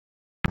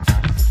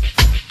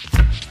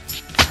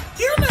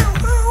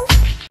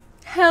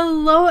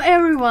Hello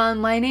everyone,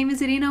 my name is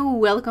Irina.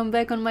 Welcome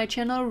back on my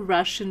channel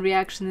Russian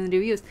Reaction and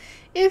Reviews.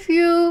 If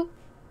you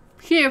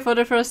here for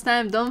the first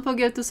time, don't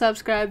forget to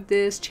subscribe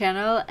this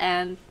channel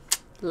and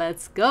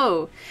let's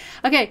go.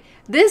 Okay,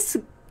 this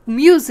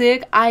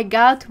music I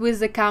got with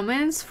the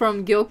comments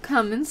from your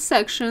comments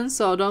section,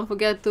 so don't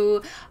forget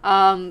to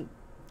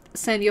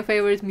send your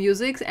favorite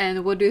music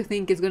and what do you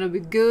think is gonna be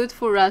good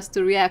for us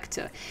to react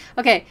to.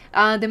 Okay,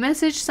 the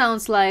message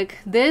sounds like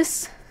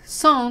this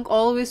song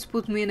always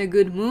put me in a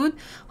good mood.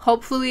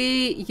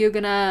 Hopefully you're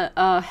gonna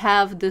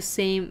have the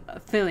same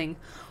feeling.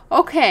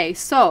 Okay,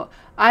 so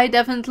I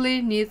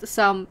definitely need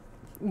some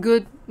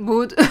good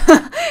mood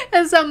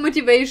and some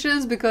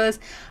motivations because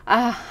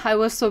I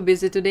was so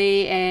busy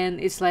today and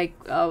it's like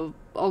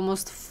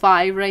almost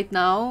 5 right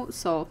now,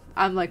 so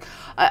I'm like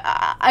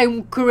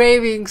I'm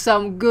craving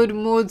some good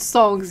mood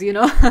songs, you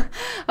know.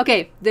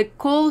 Okay, the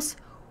calls,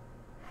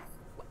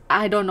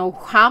 I don't know,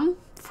 Wham,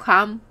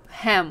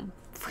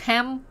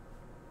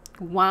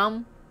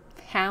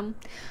 Ham.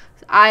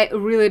 I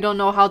really don't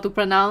know how to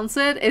pronounce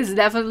it. It's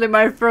definitely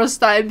my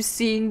first time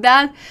seeing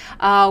that.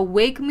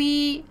 Wake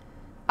me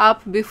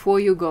up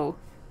before you go.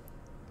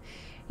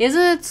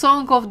 Isn't it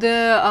song of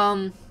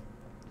the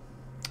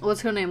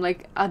what's her name,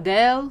 like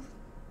Adele?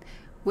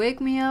 Wake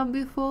me up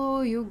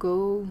before you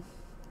go.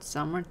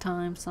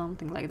 Summertime,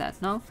 something like that.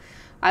 No,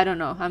 I don't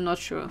know, I'm not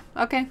sure.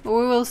 Okay, we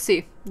will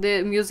see.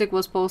 The music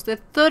was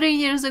posted 13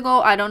 years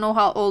ago. I don't know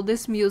how old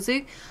this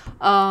music.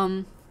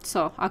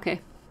 So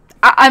okay,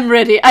 I'm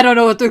ready. I don't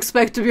know what to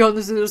expect, to be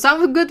honest with you.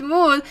 Some good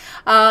mood.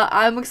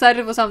 I'm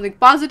excited for something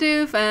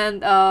positive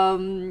and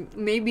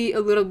maybe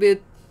a little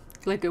bit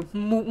like a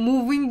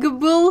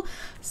movingable.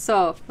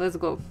 So let's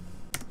go.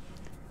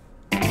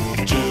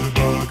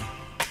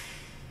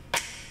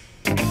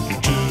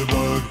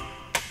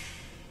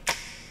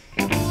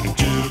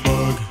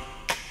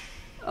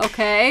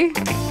 Okay.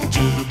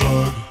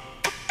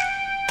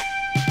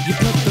 You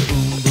put the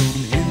boom boom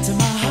into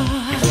my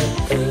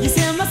heart. You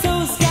send my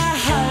soul sky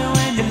high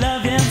when your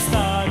loving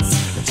starts.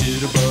 A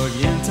jitterbug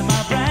into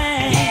my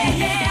brain.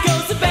 It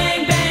goes to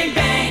bang bang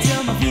bang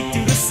till my feet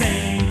do the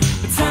same.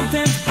 But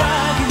something's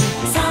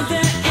bugging,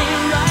 something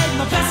ain't right.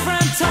 My best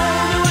friend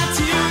told me what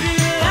you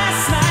did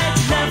last night.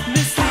 You left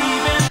me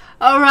sleeping.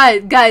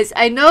 Alright guys,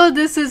 I know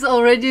this is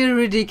already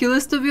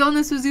ridiculous, to be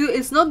honest with you.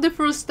 It's not the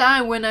first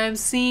time when I'm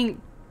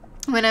saying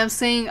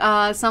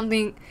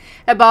something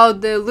about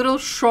the little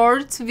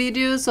shorts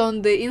videos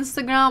on the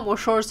Instagram or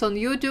shorts on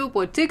YouTube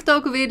or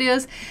TikTok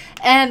videos,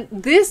 and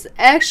this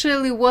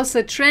actually was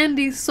a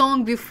trendy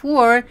song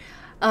before.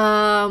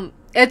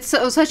 It's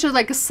such a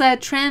like a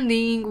sad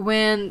trending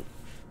when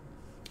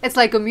it's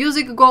like a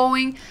music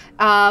going,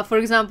 for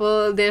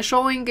example, they're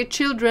showing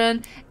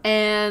children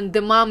and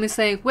the mom is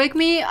saying wake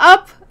me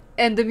up,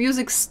 and the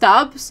music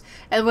stops,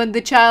 and when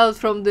the child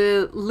from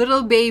the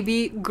little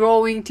baby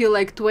growing till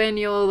like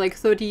 20 or like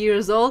 30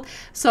 years old,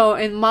 so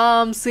and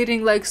mom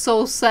sitting like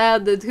so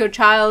sad that her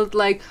child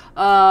like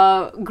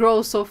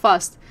grows so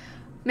fast.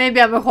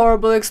 Maybe I'm a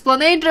horrible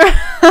explainer.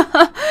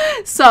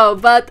 So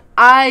but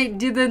I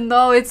didn't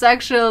know it's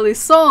actually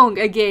song.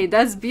 Again,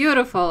 that's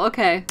beautiful.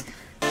 Okay.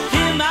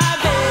 In my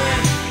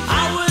bed,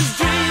 I was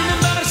dreaming,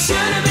 but I should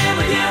have been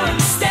with you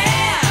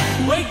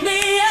instead. Wake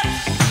me up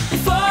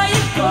before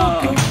you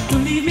go.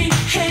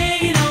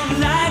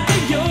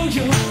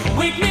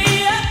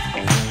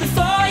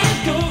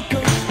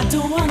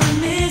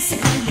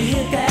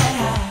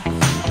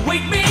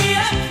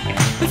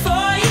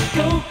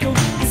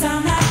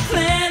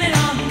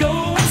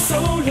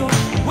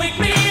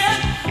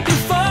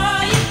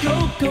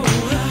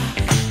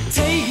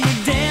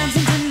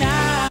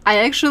 I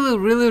actually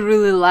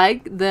really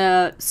like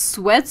the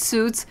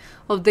sweatsuits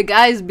of the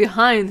guys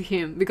behind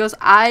him because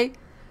I'm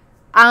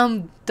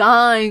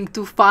dying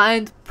to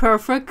find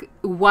perfect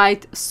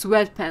white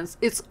sweatpants.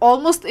 It's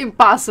almost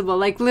impossible,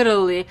 like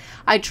literally.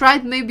 I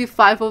tried maybe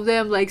 5 of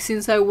them like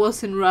since I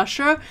was in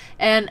Russia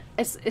and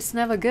it's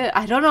never good.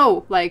 I don't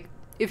know, like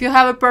if you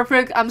have a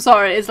perfect, I'm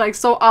sorry, it's like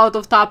so out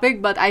of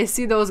topic, but I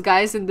see those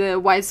guys in the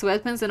white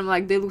sweatpants and I'm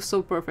like, they look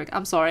so perfect.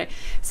 I'm sorry.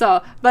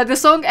 So, but the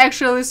song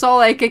actually so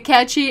like a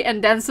catchy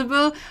and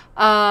danceable.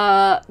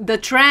 The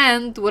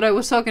trend, what I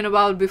was talking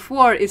about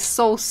before, is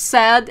so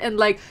sad and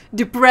like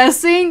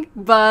depressing,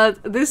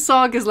 but this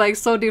song is like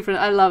so different.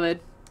 I love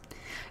it.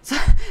 So,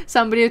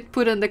 somebody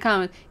put in the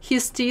comment,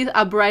 his teeth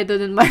are brighter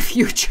than my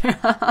future.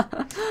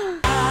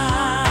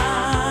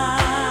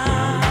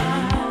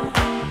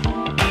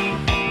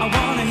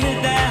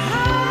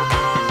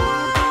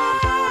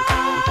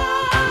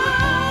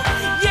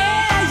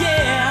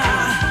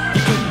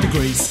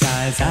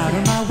 Out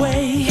of my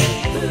way,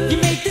 you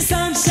make the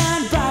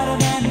sunshine brighter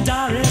than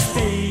Doris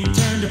Day.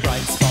 Turn the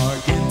bright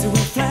spark into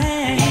a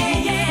flame.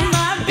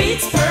 My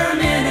beats per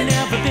minute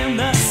never been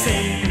the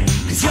same.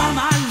 'Cause you're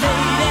my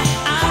lady,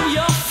 I'm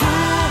your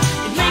fool.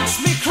 It makes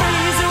me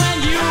crazy when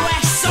you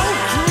act so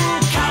cruel.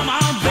 Come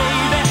on,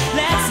 baby.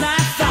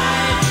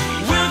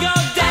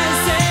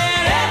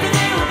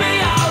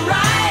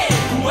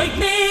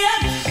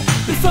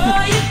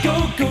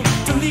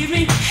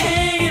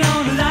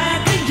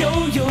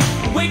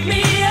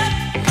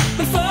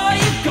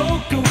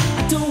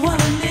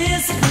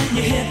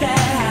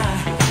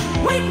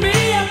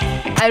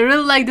 I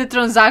really like the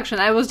transaction.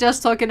 I was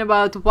just talking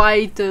about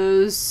white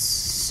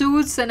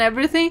suits and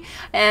everything,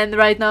 and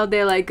right now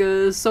they're like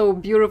so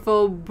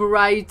beautiful,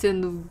 bright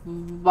and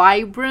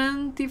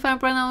vibrant, if I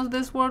pronounce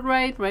this word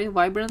right,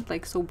 vibrant,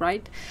 like so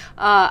bright.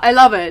 I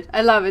love it.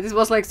 I love it. It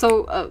was like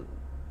so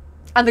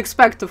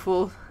unexpected. Before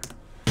you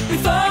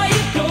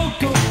go,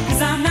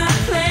 'cause I'm not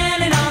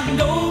planning on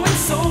going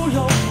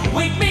solo.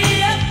 Wake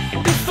me up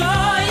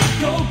before you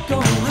go.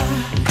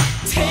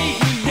 Take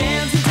me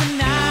dancing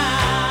tonight.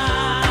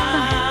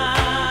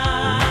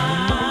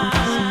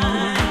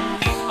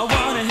 I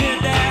wanna hit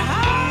that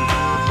high.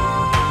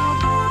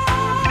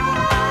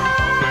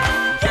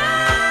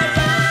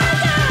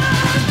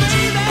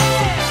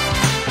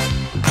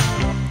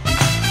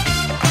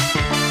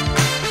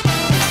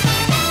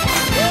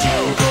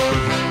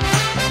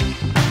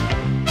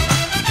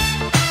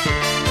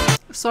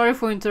 Sorry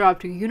for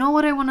interrupting. You know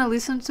what I want to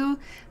listen to?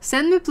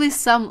 Send me please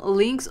some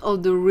links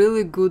of the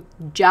really good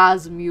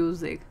jazz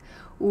music.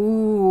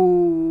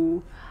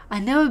 Ooh, I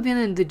never been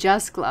in the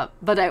jazz club,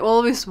 but I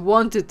always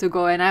wanted to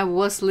go, and I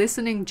was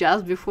listening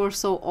jazz before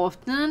so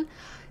often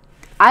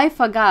I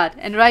forgot.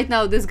 And right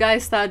now this guy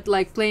started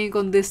like playing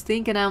on this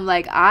thing, and I'm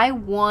like, I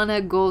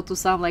wanna go to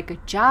some like a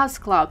jazz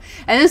club,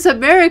 and it's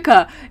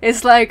America.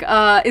 It's like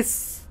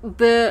it's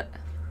the,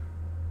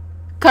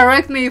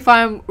 correct me if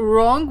I'm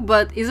wrong,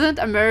 but isn't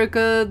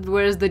America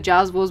where the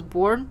jazz was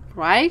born,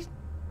 right?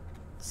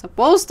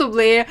 Supposed to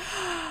be.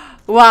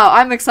 Wow,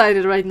 I'm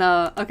excited right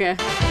now. Okay.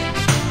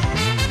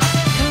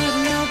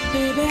 Cuddle up,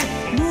 baby,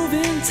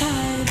 moving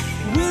tight.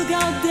 We'll go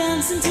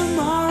dancing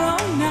tomorrow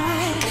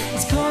night.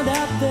 It's cold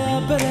out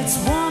there, but it's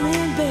warm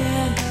in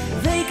bed.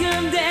 They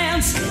can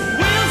dance.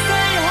 We'll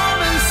stay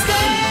home and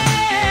stay.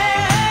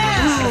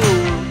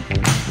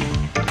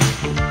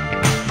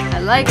 I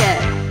like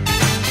it.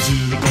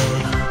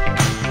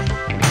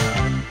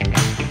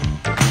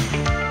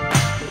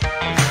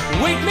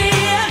 Wake me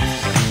up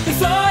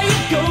before you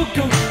go.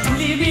 Don't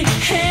leave me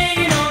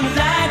hanging on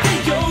like a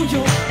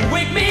yo-yo.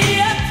 Wake me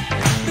up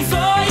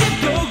before you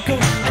go.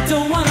 I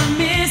don't wanna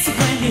miss it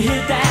when you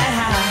hit that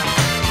high.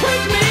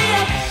 Wake me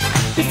up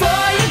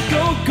before you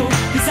go.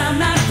 'Cause I'm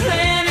not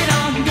planning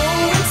on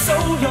going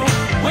solo.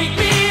 Wake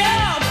me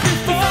up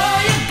before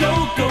you go.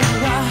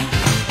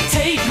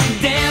 Take me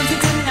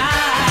dancing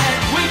tonight.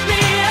 Wake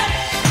me up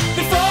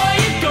before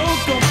you go.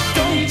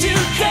 Don't you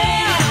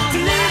care to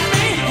leave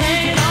me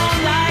hanging on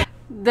like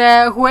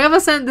Whoever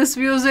sent this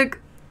music,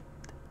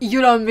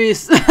 you don't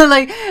miss.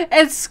 Like,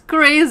 it's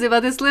crazy,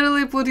 but it's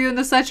literally put you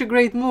in such a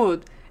great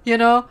mood, you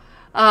know.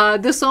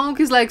 The song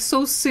is like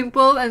so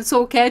simple and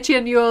so catchy,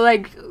 and you're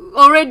like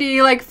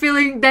already like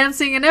feeling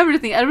dancing and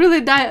everything. I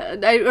really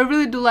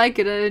do like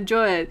it and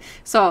enjoy it.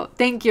 So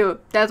thank you,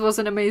 that was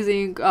an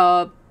amazing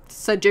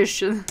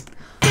suggestion.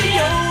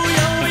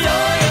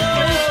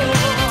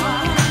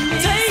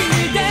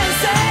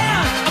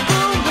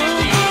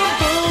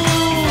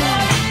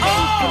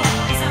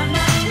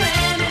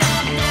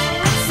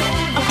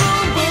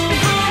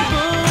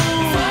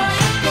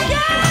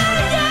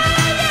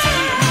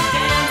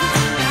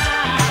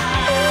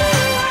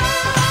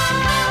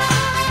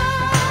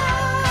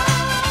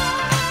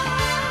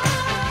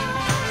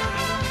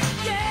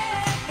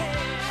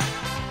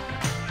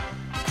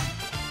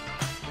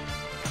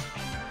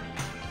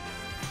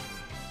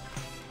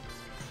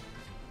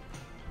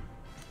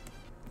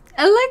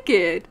 I like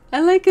it. I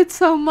like it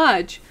so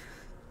much.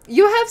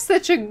 You have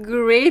such a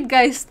great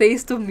guy's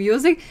taste of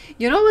music.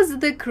 You know what's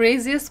the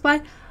craziest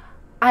part?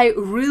 I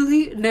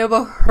really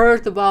never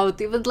heard about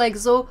even like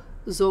those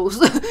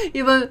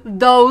even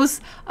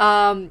those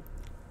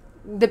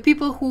the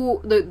people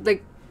who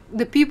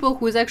the people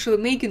who is actually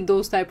making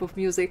those type of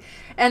music.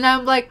 And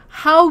I'm like,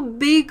 how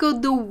big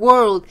of the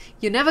world?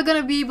 You're never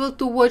gonna be able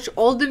to watch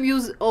all the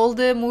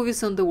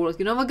movies in the world.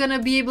 You're never gonna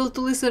be able to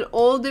listen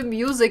all the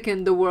music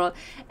in the world.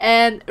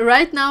 And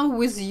right now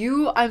with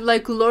you, I'm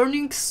like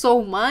learning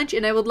so much,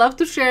 and I would love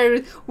to share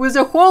it with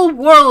the whole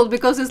world,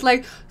 because it's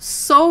like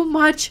so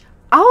much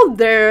out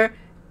there,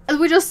 and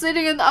we're just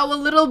sitting in our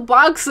little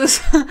boxes.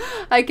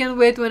 I can't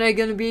wait when I'm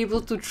gonna be able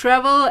to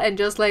travel and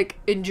just like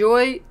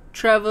enjoy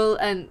travel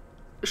and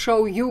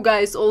show you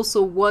guys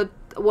also what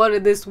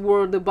is this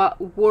world about.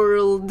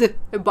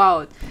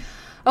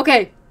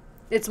 Okay,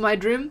 it's my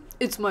dream,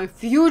 it's my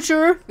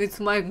future, it's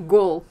my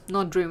goal.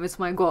 Not dream, it's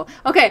my goal.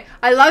 Okay,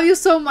 I love you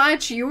so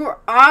much. You're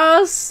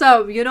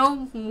awesome. You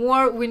know,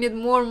 we need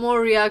more and more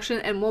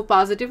reaction and more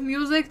positive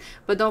music,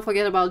 but don't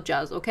forget about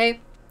jazz. Okay,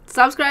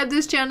 subscribe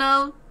this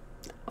channel,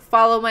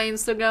 follow my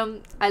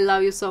Instagram. I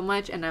love you so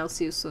much, and I'll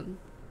see you soon.